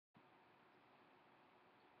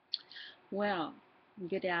Well,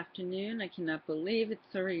 good afternoon. I cannot believe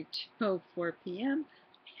it's already 2:04 p.m.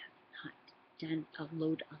 I have not done a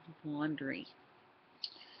load of laundry.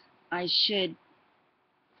 I should.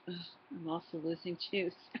 Ugh, I'm also listening to.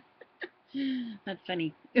 Not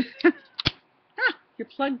funny. You're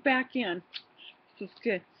plugged back in. This is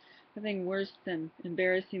good. Nothing worse than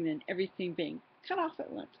embarrassing than everything being cut off at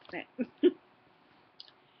once.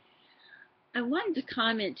 I wanted to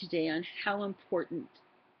comment today on how important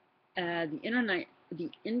the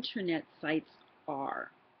internet sites are.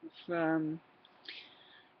 From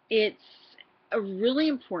It's really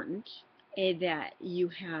important that you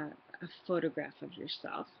have a photograph of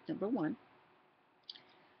yourself, number one.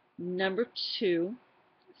 Number two,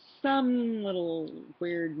 some little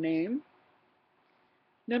weird name.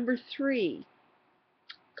 Number three,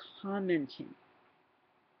 commenting.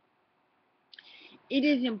 It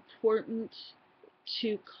is important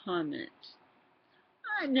to comment.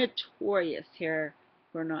 I'm notorious here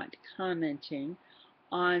for not commenting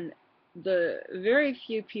on the very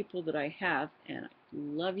few people that I have, and I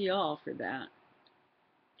love you all for that.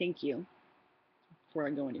 Thank you. Before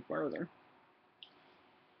I go any further.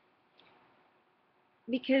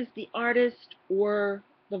 Because the artist or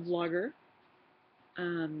the vlogger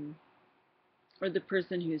um, or the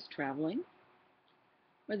person who's traveling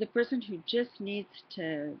or the person who just needs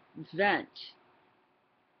to vent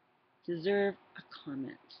deserve a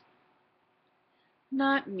comment.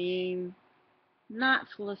 Not mean, not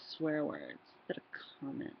full of swear words, but a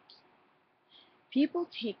comment. People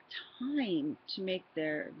take time to make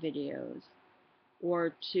their videos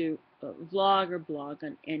or to vlog or blog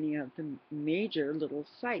on any of the major little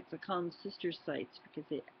sites. I call them sister sites because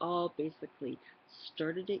they all basically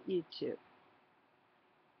started at YouTube.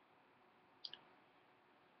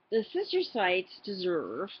 The sister sites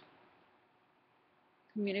deserve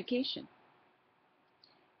communication.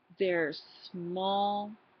 They're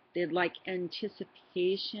small, they like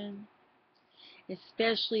anticipation,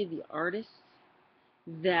 especially the artists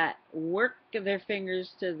that work their fingers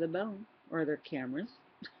to the bone, or their cameras,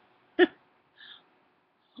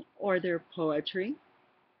 or their poetry,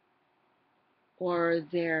 or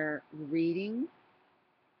their reading,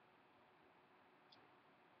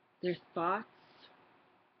 their thoughts,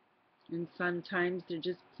 and sometimes they're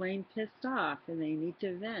just plain pissed off and they need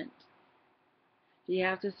to vent. Do you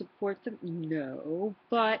have to support them? No,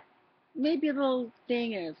 but maybe a little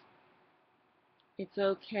thing is, it's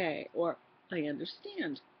okay, or I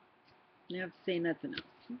understand. You have to say nothing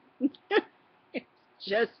else. It's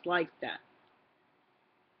just like that.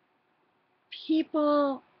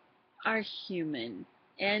 People are human,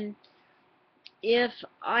 and if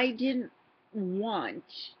I didn't want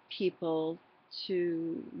people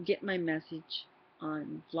to get my message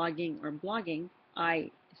on vlogging or blogging,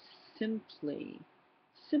 I simply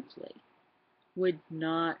would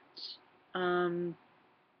not, um,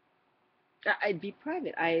 I'd be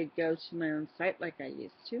private. I'd go to my own site like I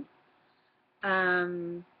used to. I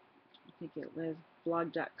think it was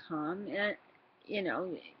blog.com, and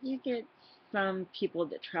you get some people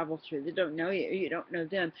that travel through that don't know you, or you don't know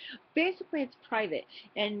them. Basically, it's private,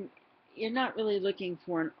 and you're not really looking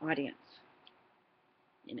for an audience.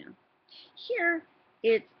 Here,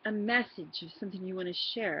 it's a message of something you want to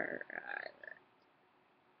share,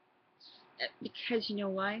 because you know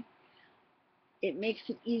why? It makes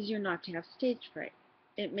it easier not to have stage fright.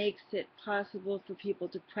 It makes it possible for people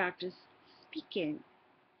to practice speaking.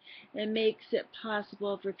 It makes it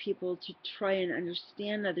possible for people to try and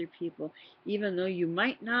understand other people. Even though you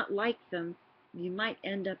might not like them, you might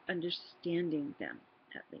end up understanding them,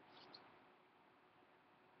 at least.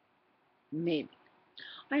 Maybe.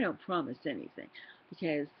 I don't promise anything,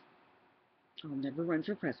 because I'll never run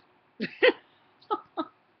for president.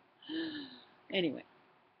 Anyway,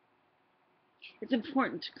 it's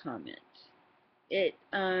important to comment.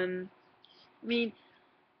 I mean,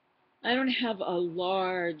 I don't have a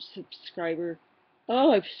large subscriber.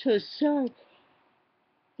 Oh, I'm so sorry.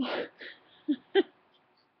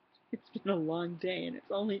 It's been a long day, and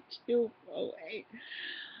it's only 2:08.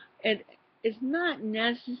 And it's not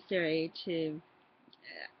necessary to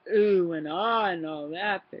ooh and ah and all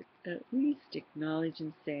that, but at least acknowledge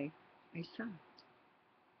and say, I saw it.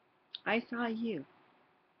 I saw you.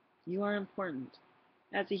 You are important.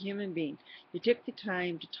 As a human being, you took the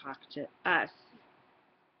time to talk to us.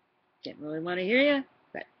 Didn't really want to hear you,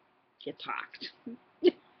 but you talked.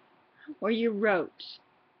 Or you wrote.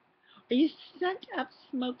 Or you sent up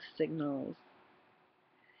smoke signals.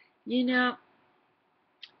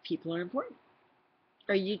 People are important,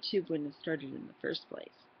 or YouTube wouldn't have started in the first place.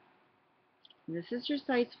 And the sister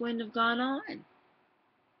sites wouldn't have gone on.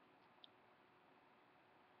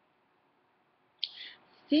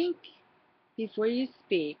 think before you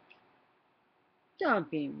speak. Don't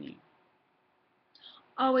be mean.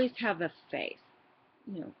 Always have a face.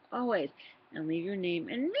 Always. And leave your name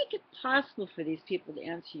and make it possible for these people to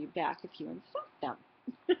answer you back if you insult them.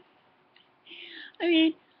 I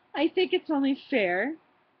mean, I think it's only fair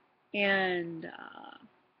and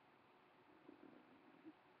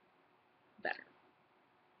better.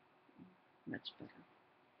 Much better.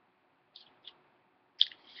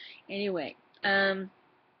 Anyway,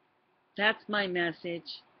 that's my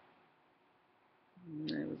message.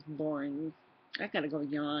 It was boring. I gotta go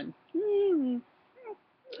yawn.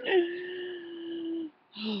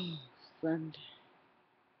 Oh, Sunday.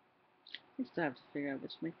 I still have to figure out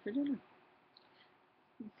what to make for dinner.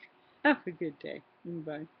 Have a good day.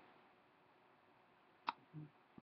 Bye.